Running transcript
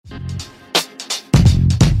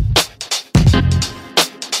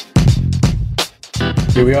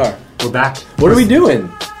Here we are. We're back. What are we doing?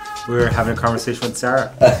 We're having a conversation with Sarah.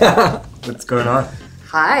 What's going on?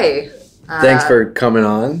 Hi. Thanks for coming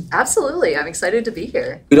on. Absolutely. I'm excited to be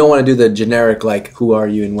here. We don't want to do the generic, like, who are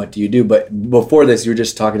you and what do you do? But before this, you were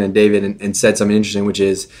just talking to David and said something interesting, which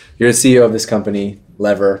is you're the CEO of this company,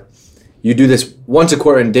 Lever. You do this once a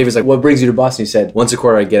quarter, and David's like, what brings you to Boston? You said, once a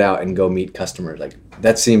quarter I get out and go meet customers. Like,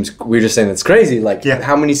 that seems, we were just saying that's crazy. Like,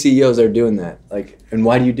 How many CEOs are doing that? Like, and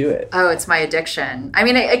why do you do it? Oh, it's my addiction. I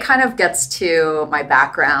mean, it kind of gets to my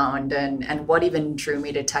background and what even drew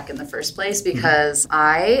me to tech in the first place, because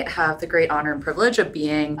I have the great honor and privilege of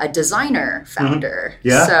being a designer founder.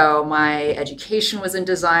 Yeah. So my education was in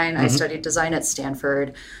design. I studied design at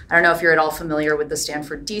Stanford. I don't know if you're at all familiar with the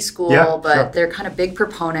Stanford D School, but they're kind of big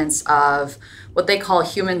proponents of what they call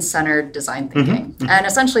human-centered design thinking. And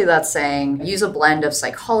essentially that's saying use a blend of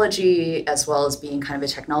psychology as well as being kind of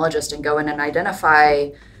a technologist and go in and identify,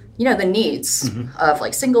 the needs of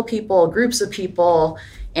like single people, groups of people,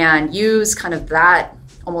 and use kind of that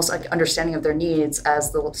almost like understanding of their needs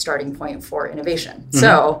as the starting point for innovation.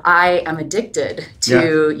 So I am addicted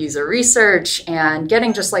to user research and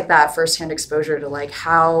getting just like that firsthand exposure to like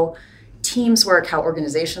how teams work, how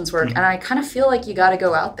organizations work, and I kind of feel like you got to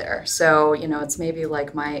go out there. So, it's maybe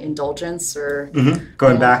like my indulgence or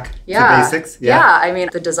going back to basics. Yeah. I mean,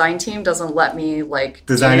 the design team doesn't let me like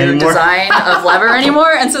design of Lever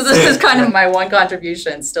anymore. And so this is kind of my one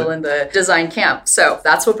contribution still in the design camp. So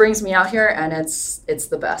that's what brings me out here, and it's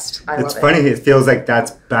the best. I love it. It's funny. It feels like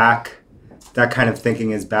that's back. That kind of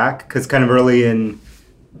thinking is back, because kind of early in,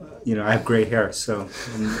 I have gray hair, so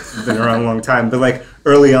I've been around a long time. But like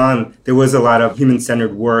early on, there was a lot of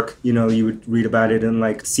human-centered work. You would read about it in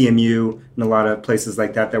like CMU and a lot of places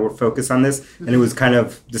like that were focused on this. And it was kind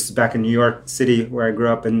of, this is back in New York City where I grew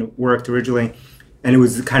up and worked originally. And it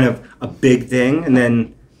was kind of a big thing. And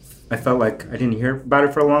then I felt like I didn't hear about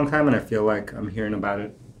it for a long time. And I feel like I'm hearing about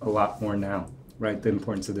it a lot more now, right? The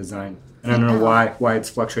importance of design. And I don't know why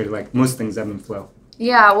it's fluctuated. Like most things ebb and flow.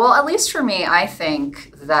 Yeah, well, at least for me, I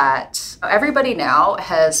think that everybody now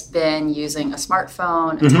has been using a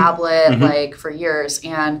smartphone, a tablet, like for years.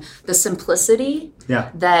 And the simplicity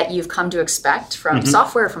that you've come to expect from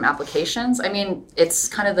software, from applications, I mean, it's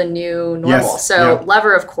kind of the new normal. So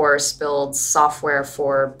Lever, of course, builds software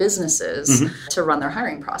for businesses to run their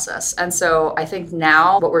hiring process. And so I think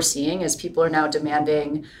now what we're seeing is people are now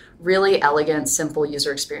demanding really elegant, simple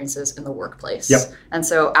user experiences in the workplace. And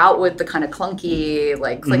so out with the kind of clunky,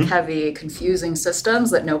 like click-heavy, confusing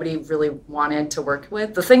systems that nobody really wanted to work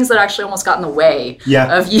with, the things that actually almost got in the way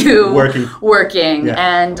of you working.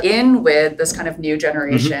 And in with this kind of new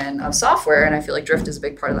generation of software, and I feel like Drift is a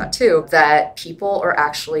big part of that too, that people are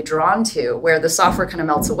actually drawn to, where the software kind of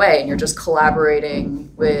melts away and you're just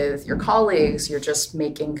collaborating with your colleagues, you're just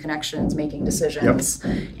making connections, making decisions.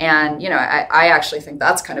 And, I actually think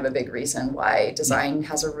that's kind of a big reason why design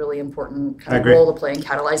has a really important kind of role to play in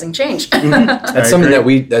catalyzing change. That's something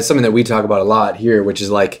that we talk about a lot here, which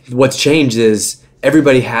is like what's changed is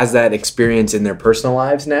everybody has that experience in their personal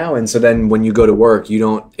lives now, and so then when you go to work, you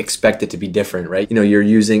don't expect it to be different, right? You're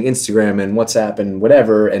using Instagram and WhatsApp and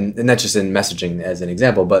whatever, and that's just in messaging as an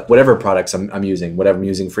example, but whatever products I'm using, whatever I'm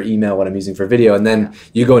using for email, what I'm using for video, and then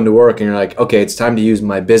you go into work and you're like, okay, it's time to use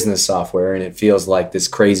my business software, and it feels like this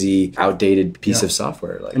crazy, outdated piece of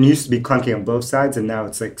software. Like, and it used to be clunky on both sides, and now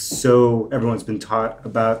it's like so everyone's been taught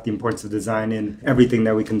about the importance of design in everything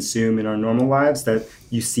that we consume in our normal lives that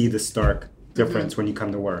you see the stark difference when you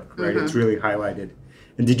come to work, right? It's really highlighted.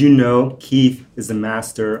 And did you know Keith is the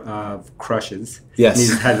master of crushes? Yes.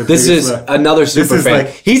 This is another super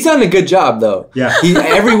fan. He's done a good job though. Yeah.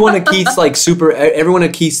 Everyone at Keith's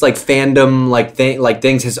fandom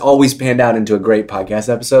things has always panned out into a great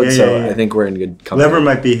podcast episode. I think we're in good company. Lever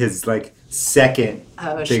might be his second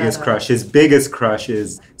biggest crush. His biggest crush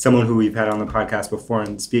is someone who we've had on the podcast before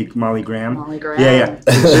and speak, Molly Graham. Molly Graham. Yeah.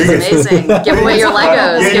 Amazing. Give away your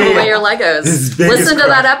Legos. Give away your Legos. Listen to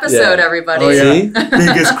that episode, everybody. Oh, yeah.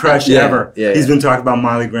 Biggest crush ever. He's been talking about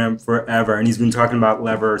Molly Graham forever, and he's been talking about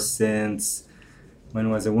Lever since, when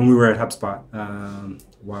was it? When we were at HubSpot a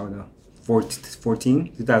while ago.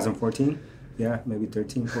 2014? Yeah, maybe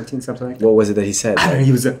 13, 14, something like that. What was it that he said?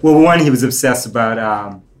 He was obsessed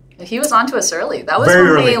about... he was onto us early. That was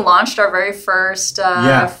when we launched our very first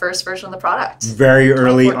version of the product. Very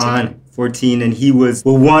early on, 14. And he was,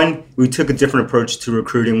 we took a different approach to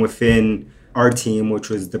recruiting within our team, which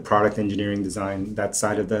was the product engineering design, that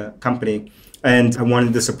side of the company. And I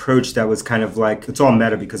wanted this approach that was kind of like, it's all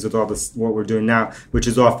meta because of all this, what we're doing now, which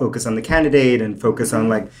is all focused on the candidate and focus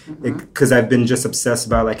on because I've been just obsessed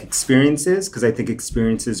about experiences, because I think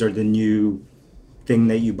experiences are the new thing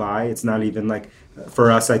that you buy. It's not even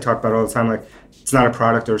for us, I talk about all the time, like, it's not a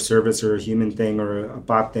product or a service or a human thing or a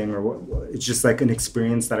bot thing, or it's just like an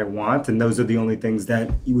experience that I want. And those are the only things that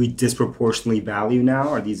we disproportionately value now,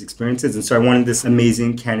 are these experiences. And so I wanted this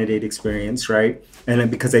amazing candidate experience, right? And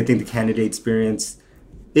because I think the candidate experience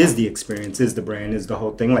is the experience, is the brand, is the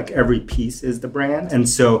whole thing. Like, every piece is the brand. And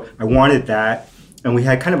so I wanted that. And we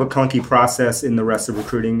had kind of a clunky process in the rest of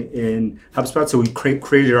recruiting in HubSpot. So we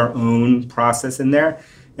created our own process in there.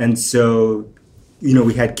 And so,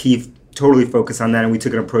 we had Keith totally focus on that, and we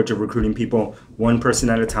took an approach of recruiting people one person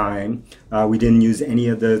at a time. We didn't use any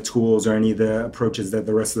of the tools or any of the approaches that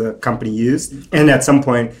the rest of the company used. And at some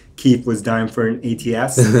point, Keith was dying for an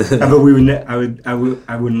ATS, but I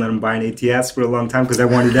wouldn't let him buy an ATS for a long time because I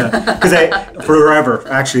wanted to, forever.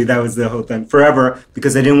 Actually, that was the whole thing, forever,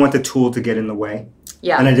 because I didn't want the tool to get in the way.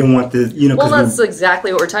 Yeah. And I didn't want the, Well, that's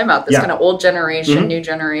exactly what we're talking about. This kind of old generation, new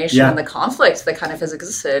generation, and the conflict that kind of has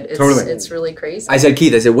existed. It's really crazy. I said,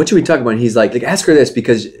 Keith, what should we talk about? And he's like, ask her this,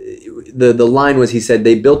 because the line was, he said,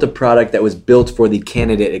 they built a product that was built for the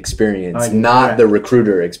candidate experience, not the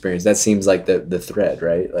recruiter experience. That seems like the thread,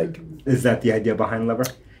 right? Like, is that the idea behind Lever?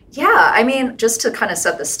 Yeah, I mean, just to kind of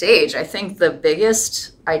set the stage, I think the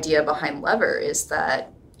biggest idea behind Lever is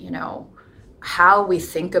that, how we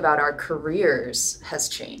think about our careers has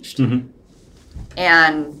changed. Mm-hmm.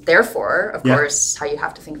 And therefore, of course, how you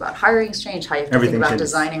have to think about hiring has changed, how you have to think about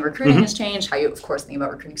designing recruiting has changed, how you, of course, think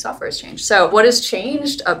about recruiting software has changed. So what has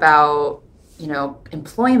changed about,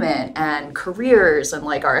 employment and careers and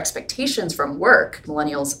like our expectations from work,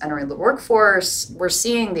 millennials entering the workforce, we're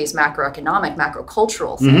seeing these macroeconomic,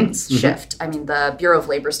 macrocultural things shift. I mean, the Bureau of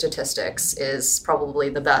Labor Statistics is probably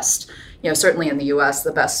the best, certainly in the US,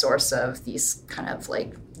 the best source of these kind of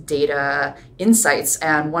like data insights.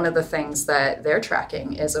 And one of the things that they're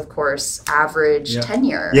tracking is, of course, average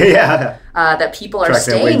tenure. That people are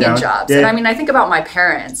staying in jobs. And I mean, I think about my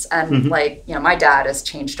parents and my dad has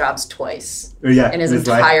changed jobs twice in his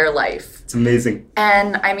entire life. It's amazing.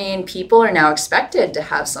 And I mean, people are now expected to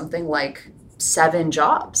have something like 7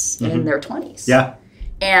 jobs in their 20s. Yeah.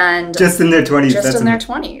 And just in their 20s. Just in their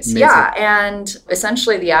 20s. Amazing. Yeah. And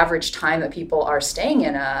essentially the average time that people are staying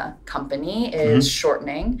in a company is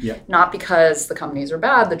shortening. Yeah. Not because the companies are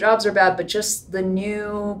bad, the jobs are bad, but just the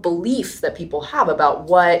new belief that people have about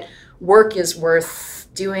what work is worth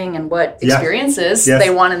doing and what experiences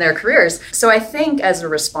they want in their careers. So I think as a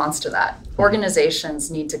response to that,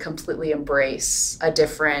 organizations need to completely embrace a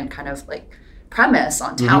different kind of like premise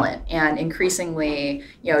on talent. And increasingly,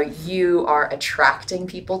 you are attracting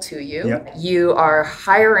people to you. Yep. You are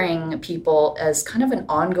hiring people as kind of an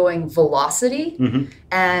ongoing velocity.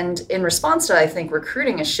 And in response to that, I think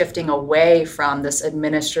recruiting is shifting away from this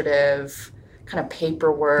administrative kind of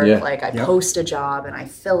paperwork, like I post a job and I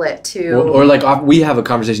fill it too. Or like we have a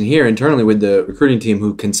conversation here internally with the recruiting team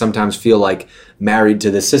who can sometimes feel like married to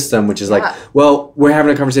the system, which is like, well, we're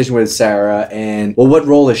having a conversation with Sarah and, well, what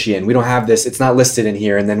role is she in? We don't have this. It's not listed in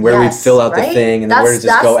here. And then where do we fill out the thing? And then where does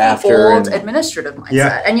this go after? That's the old administrative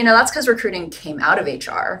mindset. And, that's because recruiting came out of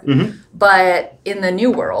HR. But in the new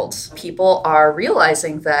world, people are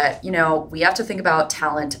realizing that, we have to think about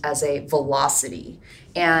talent as a velocity.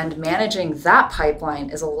 And managing that pipeline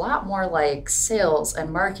is a lot more like sales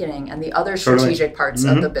and marketing and the other strategic parts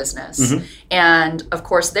of the business. And of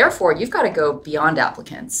course, therefore, you've got to go beyond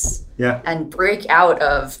applicants and break out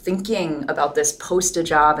of thinking about this post a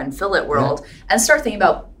job and fill it world and start thinking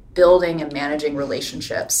about building and managing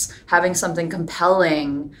relationships, having something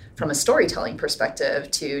compelling from a storytelling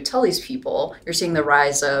perspective to tell these people. You're seeing the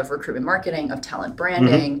rise of recruitment marketing, of talent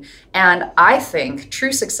branding. And I think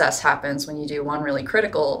true success happens when you do one really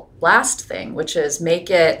critical last thing, which is make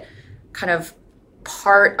it kind of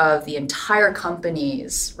part of the entire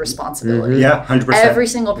company's responsibility. Yeah, 100%. Every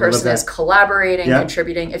single person is collaborating,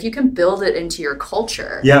 contributing. If you can build it into your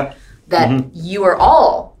culture, that you are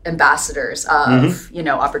all ambassadors of,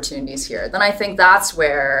 opportunities here, then I think that's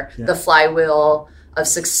where the flywheel of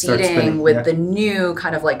succeeding with the new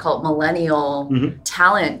kind of like called millennial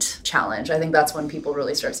talent challenge. I think that's when people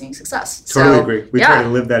really start seeing success. Totally agree. We try to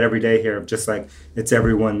live that every day here of just like, it's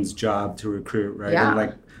everyone's job to recruit, right? And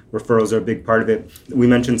like referrals are a big part of it. We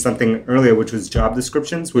mentioned something earlier, which was job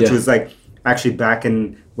descriptions, which was like, actually back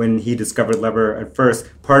in when he discovered Lever at first,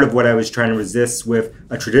 part of what I was trying to resist with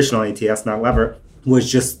a traditional ATS, not Lever,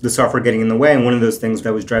 was just the software getting in the way. And one of those things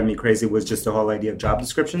that was driving me crazy was just the whole idea of job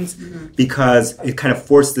descriptions, because it kind of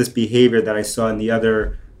forced this behavior that I saw in the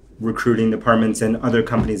other recruiting departments and other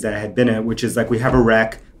companies that I had been at, which is like, we have a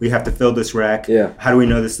rec, we have to fill this rec. How do we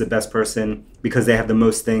know this is the best person? Because they have the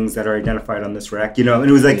most things that are identified on this rec, and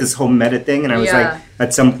it was like this whole meta thing. And I was like,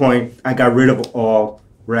 at some point, I got rid of all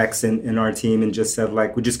recs in our team and just said,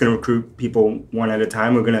 like, we're just going to recruit people one at a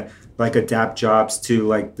time. We're going to, like, adapt jobs to,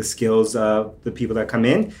 like, the skills of the people that come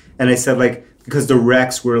in. And I said, like, because the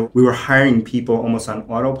recs we were hiring people almost on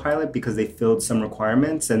autopilot because they filled some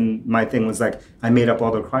requirements. And my thing was, like, I made up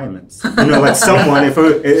all the requirements. Like someone, in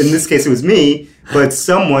this case it was me, but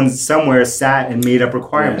someone somewhere sat and made up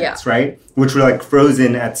requirements, right? Which were, like,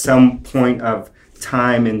 frozen at some point of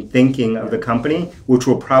time and thinking of the company, which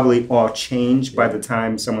will probably all change by the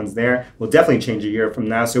time someone's there. Will definitely change a year from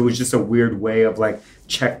now. So it was just a weird way of, like,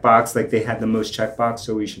 checkbox, like they had the most checkbox,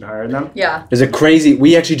 so we should hire them. Yeah. There's a crazy,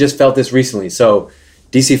 we actually just felt this recently. So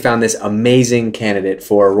DC found this amazing candidate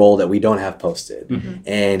for a role that we don't have posted. Mm-hmm.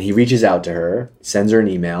 And he reaches out to her, sends her an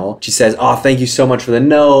email. She says, oh, thank you so much for the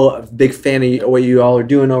no. Big fan of what you all are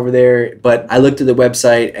doing over there. But I looked at the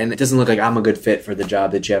website and it doesn't look like I'm a good fit for the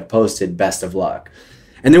job that you have posted. Best of luck.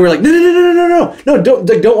 And then we're like, no,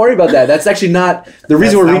 don't worry about that. That's actually not, the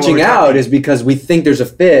reason we're reaching out is because we think there's a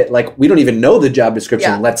fit. Like, we don't even know the job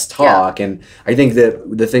description. Yeah. Let's talk. Yeah. And I think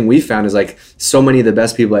that the thing we found is, like, so many of the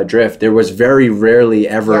best people at Drift, there was very rarely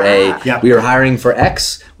ever we were hiring for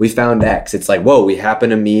X, we found X. It's like, whoa, we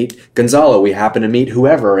happen to meet Gonzalo, we happen to meet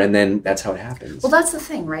whoever, and then that's how it happens. Well, that's the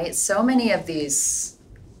thing, right? So many of these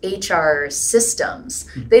HR systems,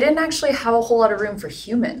 they didn't actually have a whole lot of room for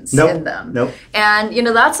humans in them. And,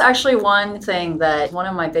 that's actually one thing that one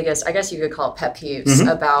of my biggest, I guess you could call it pet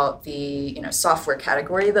peeves about the, software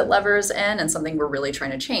category that Lever's in, and something we're really trying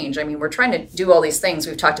to change. I mean, we're trying to do all these things.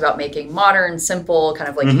 We've talked about making modern, simple, kind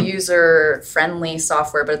of like user-friendly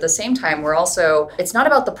software, but at the same time, it's not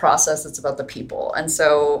about the process, it's about the people. And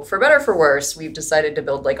so, for better or for worse, we've decided to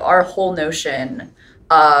build, like, our whole notion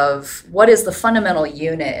of what is the fundamental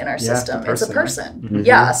unit in our system. It's a person. Right? Mm-hmm.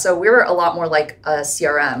 Yeah, so we're a lot more like a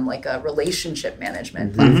CRM, like a relationship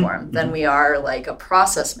management platform, than we are like a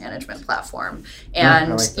process management platform.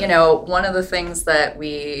 And, one of the things that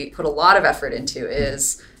we put a lot of effort into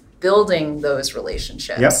is building those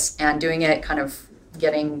relationships and doing it kind of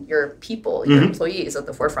getting your people, your employees at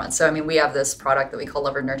the forefront. So, I mean, we have this product that we call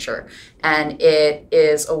Lever Nurture, and it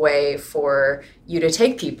is a way for you to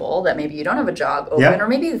take people that maybe you don't have a job open, or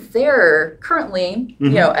maybe they're currently,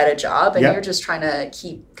 at a job, and you're just trying to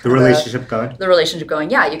keep the relationship going.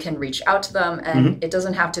 Yeah, you can reach out to them, and it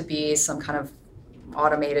doesn't have to be some kind of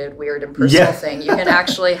automated, weird, impersonal thing. You can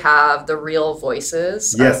actually have the real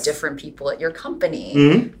voices of different people at your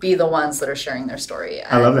company be the ones that are sharing their story.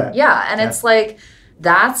 And, I love that. Yeah, and it's like,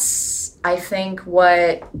 that's, I think,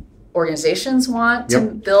 what organizations want to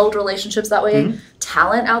build relationships that way.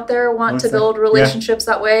 Talent out there want to build relationships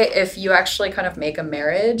that way. If you actually kind of make a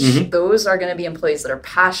marriage, those are going to be employees that are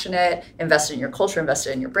passionate, invested in your culture,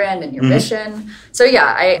 invested in your brand and your mission. So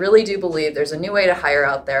yeah, I really do believe there's a new way to hire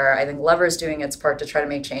out there. I think Lever's doing its part to try to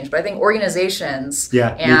make change, but I think organizations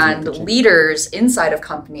and leaders inside of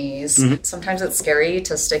companies, sometimes it's scary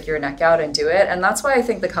to stick your neck out and do it. And that's why I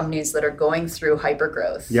think the companies that are going through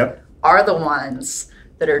hypergrowth are the ones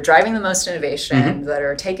that are driving the most innovation, that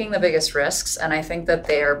are taking the biggest risks. And I think that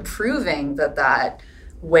they are proving that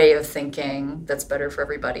way of thinking that's better for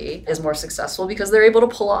everybody is more successful because they're able to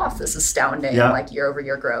pull off this astounding like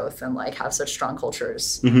year-over-year growth and like have such strong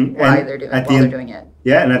cultures while they're doing it.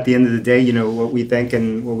 Yeah, and at the end of the day, what we think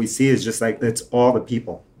and what we see is just like it's all the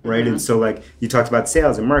people, right? And so like you talked about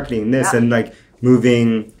sales and marketing and this and like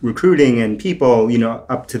moving recruiting and people,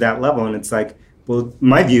 up to that level. And it's like, well,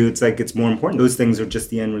 my view, it's like it's more important. Those things are just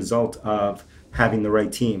the end result of having the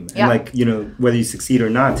right team. And like, whether you succeed or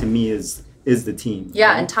not, to me is the team. Yeah,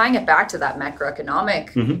 right? And tying it back to that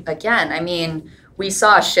macroeconomic, again, I mean, we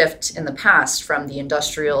saw a shift in the past from the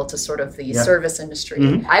industrial to sort of the service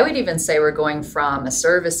industry. I would even say we're going from a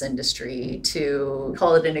service industry to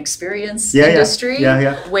call it an experience industry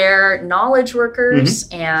where knowledge workers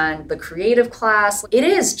and the creative class, it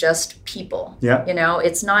is just people.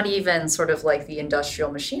 It's not even sort of like the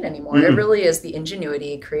industrial machine anymore. It really is the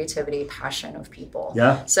ingenuity, creativity, passion of people.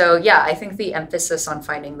 So yeah, I think the emphasis on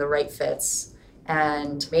finding the right fits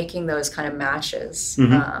and making those kind of matches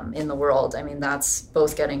in the world. I mean, that's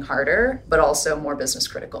both getting harder, but also more business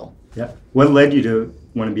critical. Yeah. What led you to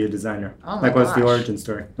want to be a designer? Oh my gosh. What's the origin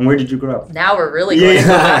story? And where did you grow up? Now we're really going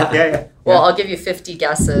back. Well, I'll give you 50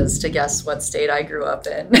 guesses to guess what state I grew up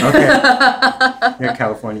in. Yeah,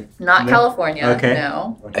 California. Not California,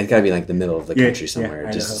 no. It's got to be like the middle of the country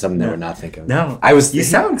somewhere. Just something that we're not thinking of. No. I was. You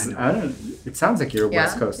sound, I don't know. It sounds like you're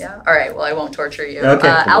West Coast. Yeah. All right. Well, I won't torture you. Okay.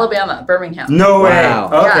 Alabama, Birmingham. No way.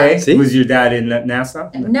 Wow. Okay. See? Was your dad in Nassau?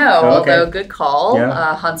 No, although good call.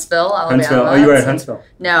 Yeah. Huntsville, Alabama. Huntsville. Oh, you were at Huntsville.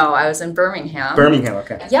 No, I was in Birmingham. Birmingham.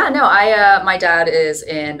 Okay. Yeah. No, my dad is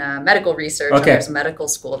in medical research. Okay. There's a medical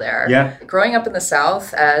school there. Yeah. Growing up in the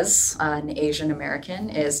South as an Asian American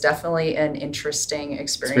is definitely an interesting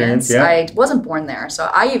experience. Yeah. I wasn't born there, so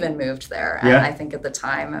I even moved there. And Yeah. I think at the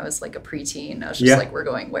time I was like a preteen. I was just like, we're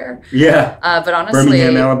going where? Yeah. But honestly,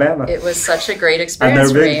 Birmingham, Alabama. it was such a great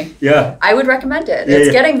experience for me. Yeah. I would recommend it. Yeah,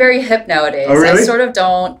 It's getting very hip nowadays. Oh, really? I sort of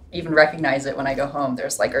don't even recognize it when I go home.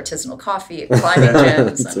 There's like artisanal coffee, climbing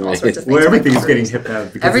gyms, and all sorts of things. Well, everything's getting hip now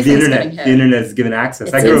because Everything's the internet. getting hip. The internet is giving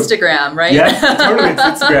access. It's Instagram, right? Yeah, totally. It's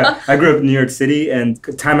Instagram. I grew up in New York City, and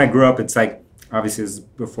the time I grew up, it's like, obviously this is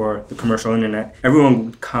before the commercial internet. Everyone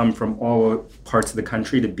would come from all parts of the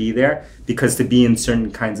country to be there because to be in certain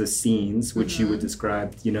kinds of scenes, which you would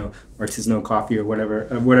describe, artisanal coffee or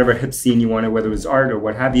whatever hip scene you wanted, whether it was art or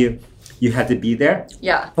what have you, you had to be there.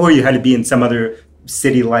 Yeah. Or you had to be in some other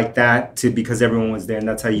city like that because everyone was there, and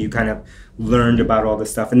that's how you kind of learned about all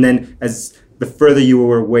this stuff. And then as the further you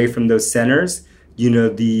were away from those centers,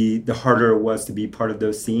 the harder it was to be part of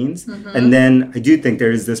those scenes. And then I do think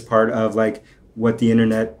there is this part of like what the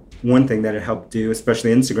internet, one thing that it helped do,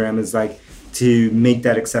 especially Instagram, is like to make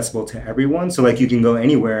that accessible to everyone. So like you can go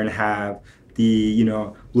anywhere and have the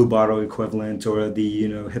Blue Bottle equivalent or the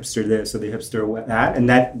hipster this or the hipster that, and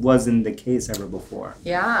that wasn't the case ever before.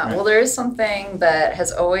 Yeah, right? Well, there is something that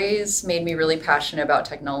has always made me really passionate about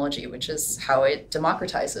technology, which is how it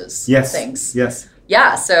democratizes things. Yes.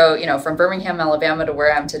 Yeah, so from Birmingham, Alabama to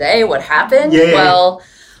where I am today, what happened?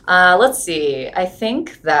 Let's see. I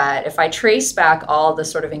think that if I trace back all the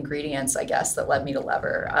sort of ingredients, I guess, that led me to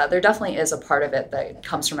Lever, there definitely is a part of it that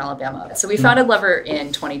comes from Alabama. So we founded Lever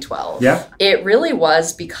in 2012. Yeah. It really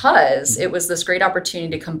was because it was this great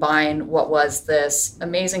opportunity to combine what was this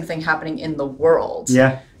amazing thing happening in the world.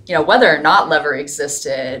 Yeah. Whether or not Lever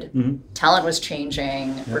existed, talent was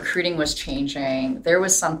changing, recruiting was changing. There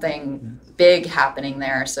was something big happening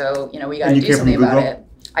there. So, we got to do something about it.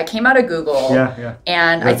 I came out of Google,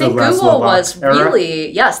 and I think Google was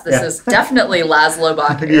really, this is definitely Laszlo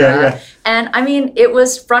Bach era. And I mean, it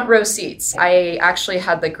was front row seats. I actually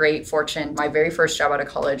had the great fortune, my very first job out of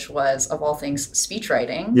college was, of all things, speech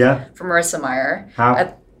writing for Marissa Meyer.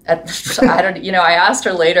 How? I asked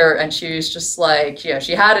her later, and she was just like,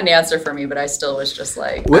 she had an answer for me, but I still was just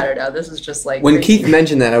like, I don't know. This is just like when Keith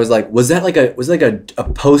mentioned that, I was like, was that like a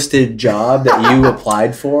posted job that you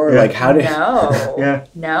applied for? Like, how did? No,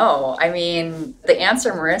 no. I mean, the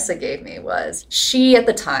answer Marissa gave me was she at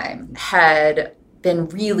the time had been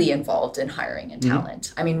really involved in hiring and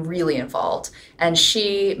talent. I mean, really involved, and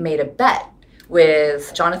she made a bet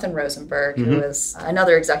with Jonathan Rosenberg, who was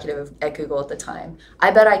another executive at Google at the time. I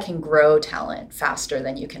bet I can grow talent faster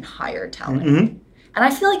than you can hire talent. And I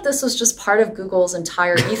feel like this was just part of Google's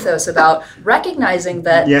entire ethos about recognizing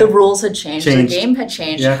that the rules had changed, the game had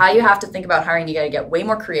changed, how you have to think about hiring. You got to get way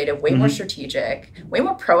more creative, way more strategic, way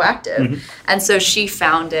more proactive. And so she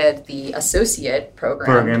founded the associate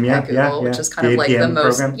program at Google, which is kind of like the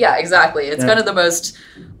most, exactly. It's kind of the most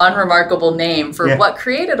unremarkable name for what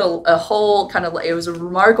created a whole kind of, it was a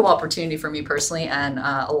remarkable opportunity for me personally, and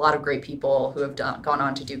a lot of great people who have gone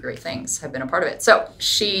on to do great things have been a part of it. So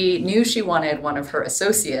she knew she wanted one of her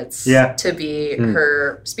associates to be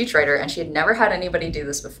her speechwriter, and she had never had anybody do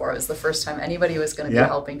this before. It was the first time anybody was going to be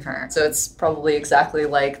helping her. So it's probably exactly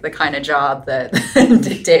like the kind of job that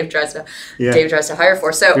Dave tries to hire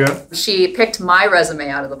for. So she picked my resume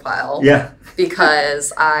out of the pile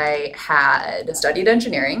because I had studied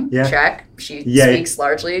engineering, check. She speaks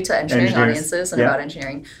largely to engineering audiences and about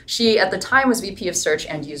engineering. She, at the time, was VP of Search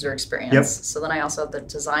and User Experience. So then I also had the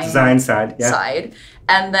design side.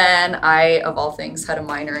 And then I, of all things, had a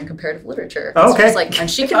minor in comparative literature. So I was like,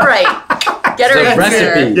 and she can write. Get her in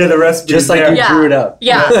recipe. Yeah, the recipe. Just like you drew it up.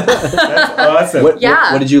 Yeah. That's awesome.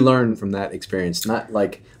 What did you learn from that experience? Not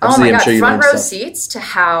like, obviously, I'm sure you front learned row stuff. seats to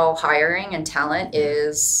how hiring and talent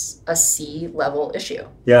is a C-level issue.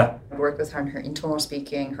 Yeah. I worked with her on her internal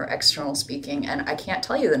speaking, her external speaking, and I can't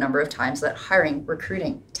tell you the number of times that hiring,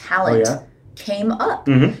 recruiting, talent came up.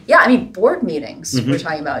 Yeah, I mean, board meetings we're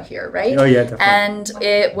talking about here, right? Oh, yeah, definitely. And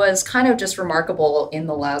it was kind of just remarkable in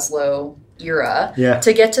the Laszlo era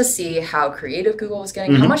to get to see how creative Google was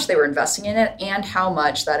getting, how much they were investing in it, and how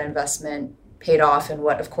much that investment paid off in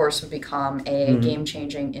what, of course, would become a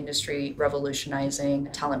game-changing, industry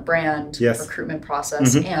revolutionizing talent brand, recruitment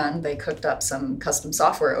process, and they cooked up some custom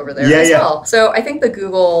software over there as well. So I think the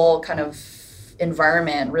Google kind of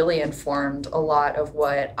environment really informed a lot of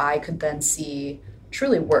what I could then see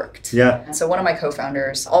truly worked. Yeah. And so one of my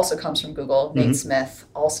co-founders also comes from Google, Nate Smith,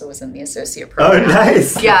 also was in the associate program. Oh,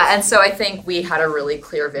 nice. Yeah, and so I think we had a really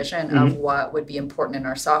clear vision of what would be important in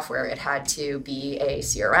our software. It had to be a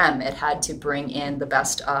CRM. It had to bring in the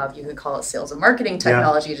best of, you could call it sales and marketing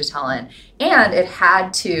technology to talent. And it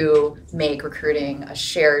had to make recruiting a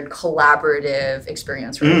shared collaborative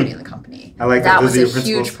experience for everybody in the company. I like that. Those was are a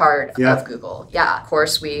huge part of Google. Yeah, of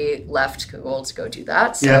course, we left Google to go do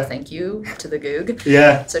that. So thank you to the Goog.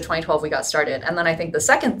 Yeah. So 2012, we got started. And then I think the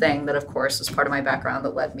second thing that, of course, was part of my background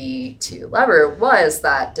that led me to Lever was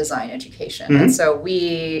that design education. And so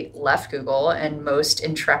we left Google, and most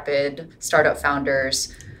intrepid startup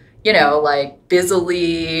founders, you know, like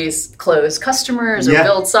busily close customers or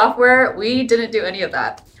build software. We didn't do any of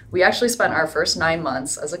that. We actually spent our first 9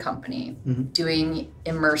 months as a company doing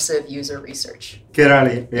immersive user research. Get out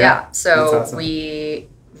of here. Yeah. So we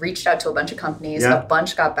reached out to a bunch of companies, a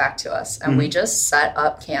bunch got back to us, and we just set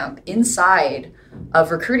up camp inside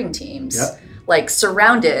of recruiting teams, like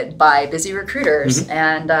surrounded by busy recruiters.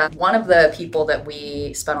 And one of the people that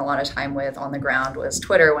we spent a lot of time with on the ground was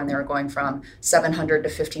Twitter, when they were going from 700 to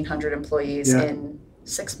 1,500 employees in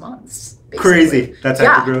 6 months. Basically. Crazy. That's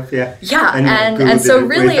Hypergrowth, Yeah, and so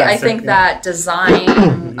really I think that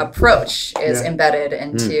design approach is embedded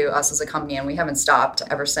into us as a company, and we haven't stopped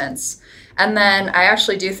ever since. And then I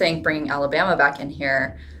actually do think bringing Alabama back in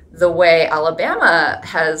here, the way Alabama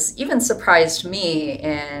has even surprised me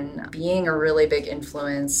in being a really big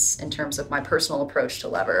influence in terms of my personal approach to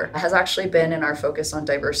Lever, has actually been in our focus on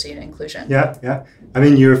diversity and inclusion. Yeah. I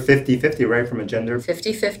mean, you're 50-50, right, from a gender?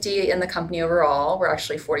 50-50 in the company overall. We're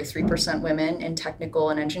actually 43% women in technical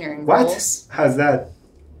and engineering roles. How's that?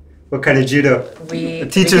 What kind of judo?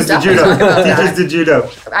 Teachers to judo. Teachers to judo.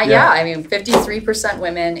 I mean, 53%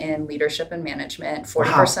 women in leadership and management,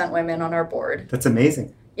 40% women on our board. That's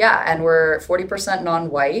amazing. Yeah, and we're 40%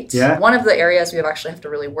 non-white. Yeah. One of the areas we actually have to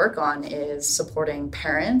really work on is supporting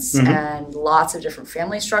parents and lots of different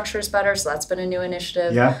family structures better. So that's been a new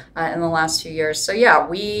initiative in the last few years. So yeah,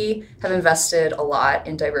 we have invested a lot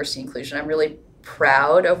in diversity and inclusion. I'm really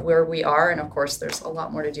proud of where we are, and of course there's a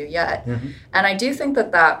lot more to do yet. And I do think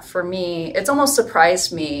that for me, it's almost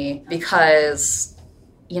surprised me because,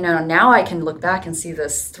 you know, now I can look back and see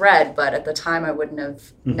this thread, but at the time I wouldn't have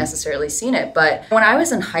necessarily seen it. But when I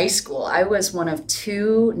was in high school, I was one of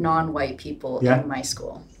 2 non-white people in my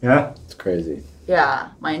school. Yeah. It's crazy. Yeah,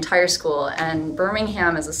 my entire school. And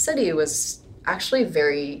Birmingham as a city was actually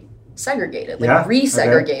very segregated, like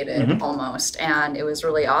resegregated almost. And it was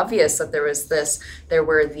really obvious that there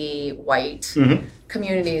were the white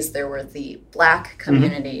communities, there were the black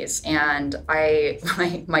communities. And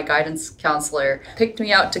my guidance counselor picked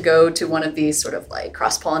me out to go to one of these sort of like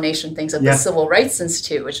cross-pollination things at the Civil Rights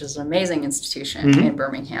Institute, which is an amazing institution in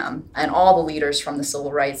Birmingham. And all the leaders from the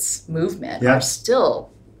civil rights movement are still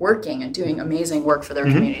working and doing amazing work for their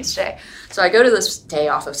communities today. So I go to this day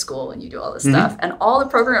off of school and you do all this stuff, and all the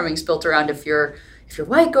programming is built around if you're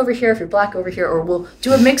white, go over here, if you're black, over here, or we'll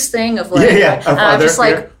do a mixed thing of like, and I'm just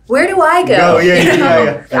like, where do I go?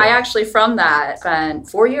 I actually, from that, spent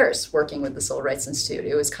 4 years working with the Civil Rights Institute.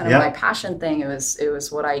 It was kind of my passion thing. It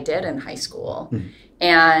was what I did in high school.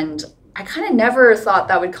 And I kind of never thought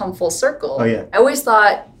that would come full circle. I always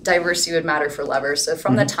thought diversity would matter for Lever. So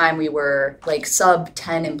from the time we were like sub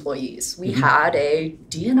 10 employees, we had a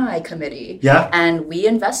D&I committee and we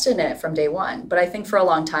invested in it from day one. But I think for a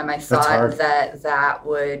long time, I thought that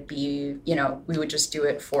would be, you know, we would just do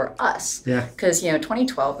it for us. Because,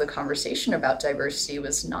 2012, the conversation about diversity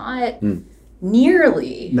was not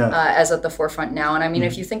nearly as at the forefront now. And I mean,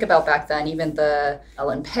 if you think about back then, even the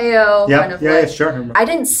Ellen Peo kind of I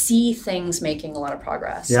didn't see things making a lot of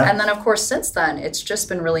progress. And then, of course, since then, it's just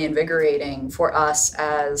been really invigorating for us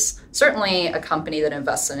as certainly a company that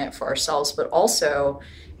invests in it for ourselves, but also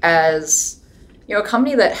as a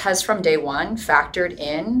company that has from day one factored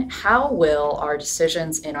in how will our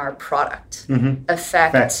decisions in our product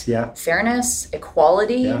affect fairness,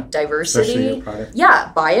 equality, diversity,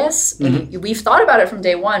 bias. We've thought about it from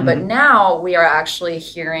day one, but now we are actually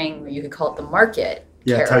hearing, you could call it the market,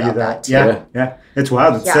 tell you that. It's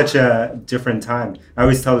wild. It's such a different time. I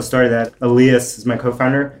always tell the story that Elias is my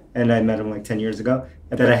co-founder, and I met him like 10 years ago,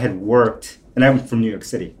 and that I had worked, and I'm from New York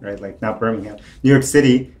City, right? Like not Birmingham, New York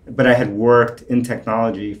City, but I had worked in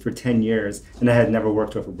technology for 10 years, and I had never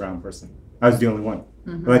worked with a brown person. I was the only one.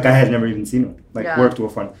 Like I had never even seen one, worked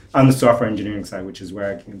with one on the software engineering side, which is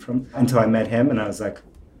where I came from, until I met him, and I was like,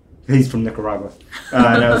 he's from Nicaragua.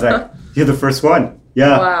 And I was like, you're the first one.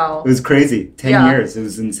 Wow. It was crazy. 10 years. It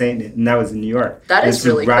was insane. And that was in New York. That is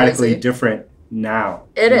really radically crazy. Different now.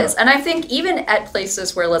 It is. And I think even at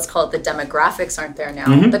places where, let's call it, the demographics aren't there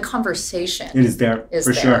now, the conversation it is there,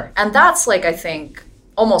 for sure. And that's like, I think,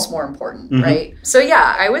 almost more important, right? So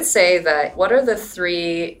yeah, I would say that what are the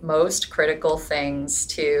 3 most critical things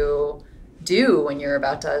to do when you're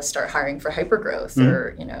about to start hiring for hypergrowth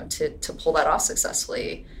or, you know, to pull that off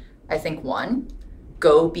successfully? I think 1,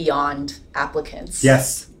 go beyond applicants.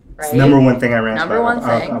 Yes. Right? It's the number 1 thing I ran Number 1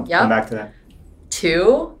 thing. I'll come back to that.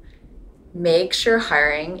 2, make sure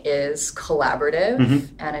hiring is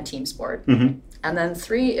collaborative and a team sport. And then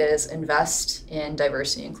 3 is invest in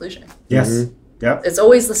diversity and inclusion. Yes. Yep. It's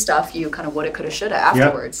always the stuff you kind of woulda, coulda, shoulda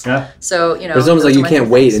afterwards. Yeah. So, you know. But it's almost like you can't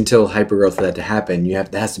wait until hypergrowth for that to happen. There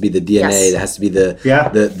has to be the DNA, there has to be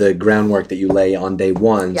the groundwork that you lay on day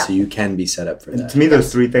 1 so you can be set up for that. And to me,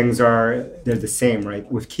 those 3 things they're the same,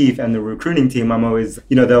 right? With Keith and the recruiting team, I'm always,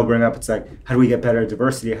 you know, they'll bring up, it's like, how do we get better at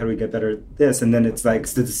diversity? How do we get better at this? And then it's like,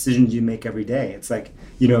 it's the decisions you make every day. It's like,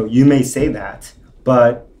 you know, you may say that,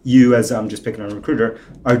 but you, as I'm just picking on a recruiter,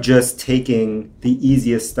 are just taking the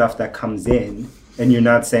easiest stuff that comes in, and you're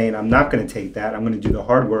not saying, I'm not going to take that, I'm going to do the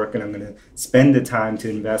hard work, and I'm going to spend the time to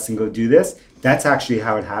invest and go do this. That's actually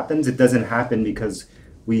how it happens. It doesn't happen because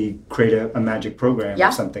we create a magic program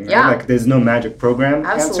or something, right? Like, there's no magic program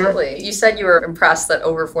Absolutely. answer. You said you were impressed that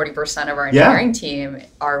over 40% of our engineering team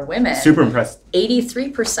are women. Super impressed.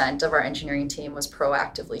 83% of our engineering team was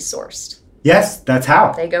proactively sourced. Yes, that's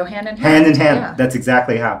how. They go hand in hand. Hand in hand. Yeah. That's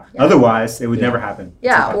exactly how. Yeah. Otherwise, it would never happen.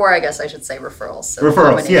 Yeah, or I guess I should say referrals. So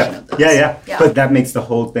referrals, yeah. But that makes the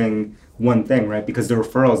whole thing one thing, right? Because the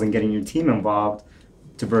referrals and getting your team involved,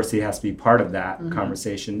 diversity has to be part of that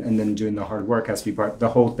conversation, and then doing the hard work has to be part. The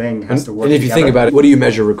whole thing has to work And if together. you think about it, what do you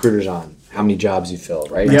measure recruiters on? How many jobs you fill,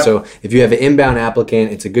 right? Yep. So if you have an inbound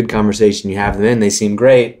applicant, it's a good conversation. You have them in, they seem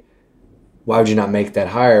great. Why would you not make that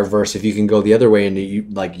higher? Versus if you can go the other way and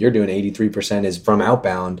you're doing 83% is from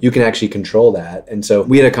outbound, you can actually control that. And so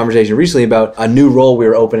we had a conversation recently about a new role we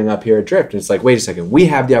were opening up here at Drift. And it's like, wait a second, we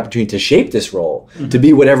have the opportunity to shape this role to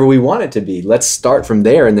be whatever we want it to be. Let's start from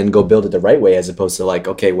there and then go build it the right way, as opposed to like,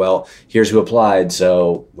 okay, well, here's who applied,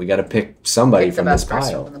 so we got to pick somebody from this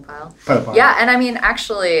pile. From the pile. Yeah, and I mean,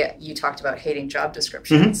 actually, you talked about hating job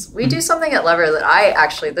descriptions. We do something at Lever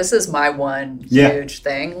that this is my one huge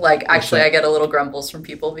thing. Like, actually, I get a little grumbles from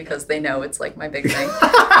people because they know it's like my big thing.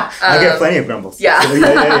 I get plenty of grumbles.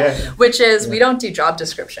 Yeah. Which is, we don't do job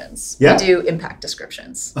descriptions. We do impact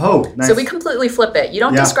descriptions. Oh, nice. So we completely flip it. You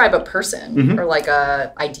don't describe a person or like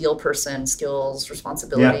a ideal person, skills,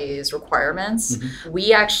 responsibilities, requirements.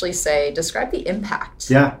 We actually say, describe the impact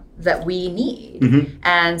that we need.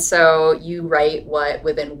 And so you write what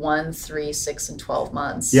within 1, 3, 6, and 12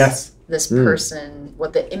 months. This person,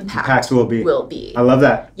 what the impact will be. I love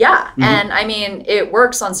that. Yeah. And I mean, it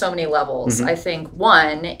works on so many levels. I think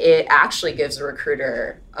 1, it actually gives a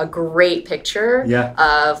recruiter a great picture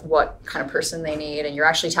of what kind of person they need. And you're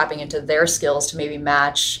actually tapping into their skills to maybe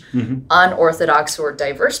match unorthodox or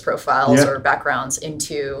diverse profiles or backgrounds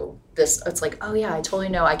into this. It's like, oh yeah, I totally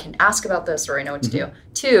know I can ask about this, or I know what to do.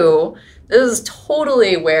 2, this is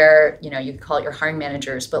totally where, you know, you call it your hiring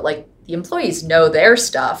managers, but like the employees know their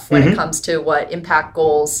stuff when it comes to what impact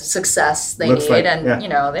goals, success they need. And, you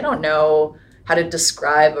know, they don't know how to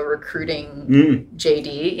describe a recruiting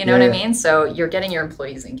JD, you know what I mean? So you're getting your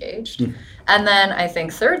employees engaged. And then I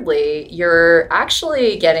think thirdly, you're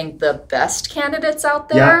actually getting the best candidates out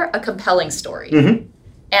there a compelling story.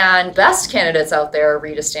 And best candidates out there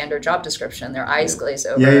read a standard job description, their eyes glaze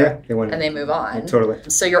over, and they move on. Totally.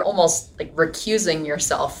 So you're almost like recusing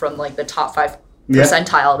yourself from like the top 5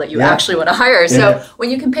 percentile that you actually want to hire. So when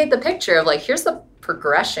you can paint the picture of like, here's the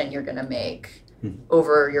progression you're going to make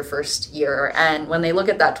over your first year. And when they look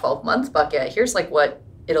at that 12-month bucket, here's like what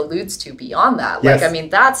it alludes to beyond that. Like, I mean,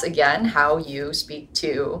 that's again how you speak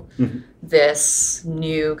to this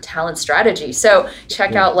new talent strategy. So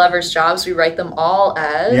check out Lever's Jobs. We write them all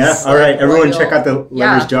as all right, everyone check out the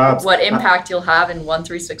Lever's Jobs. What impact you'll have in 1,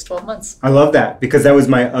 3, 6, 12 months. I love that, because that was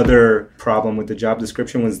my other problem with the job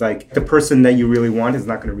description, was like the person that you really want is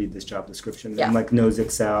not going to read this job description and like knows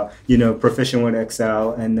Excel, you know, proficient with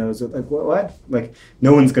Excel, and knows like what? Like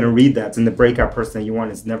no one's going to read that. And the breakout person that you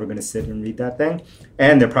want is never going to sit and read that thing,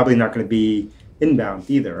 and they're probably not going to be inbound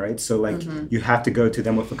either, right? So like you have to go to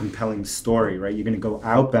them with a compelling story, right? You're going to go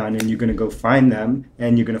outbound and you're going to go find them,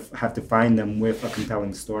 and you're going to have to find them with a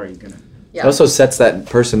compelling story. It also sets that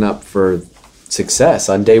person up for success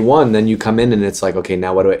on day 1. Then you come in and it's like, okay,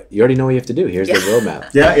 now what do you already know what you have to do. Here's the roadmap.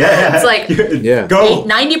 It's like go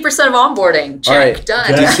 90% of onboarding. Check, all right, done.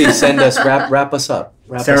 DC, send us, wrap us up.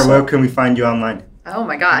 Sarah, where can we find you online? Oh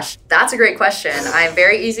my gosh, that's a great question. I'm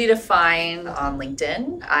very easy to find on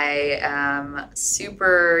LinkedIn. I am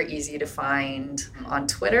super easy to find on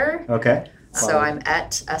Twitter. Okay. So I'm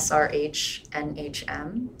at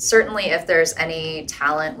SRHNHM. Certainly, if there's any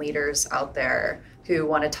talent leaders out there who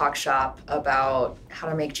want to talk shop about how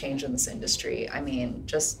to make change in this industry, I mean,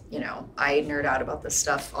 just, I nerd out about this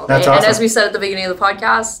stuff all day. That's awesome. And as we said at the beginning of the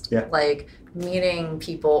podcast, yeah. like meeting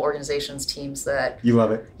people, organizations, teams that... You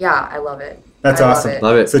love it. Yeah, I love it. That's awesome.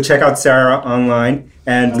 Love it. So check out Sarah online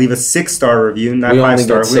and leave a 6-star review, not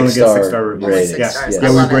 5-star. We only get 6-star reviews.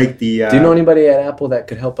 Yeah, we break the... Do you know anybody at Apple that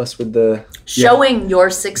could help us with the... Showing your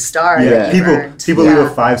 6-star. Yeah. People leave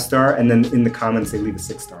a 5-star, and then in the comments they leave a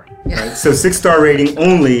 6-star. Right? So 6-star rating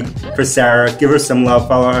only for Sarah. Give her some love.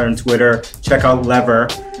 Follow her on Twitter. Check out Lever.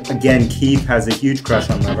 Again, Keith has a huge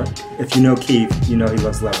crush on Lever. If you know Keith, you know he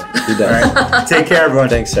loves Lever. He does. All right. Take care, everyone.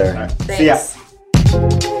 Thanks, Sarah. Thanks. See ya.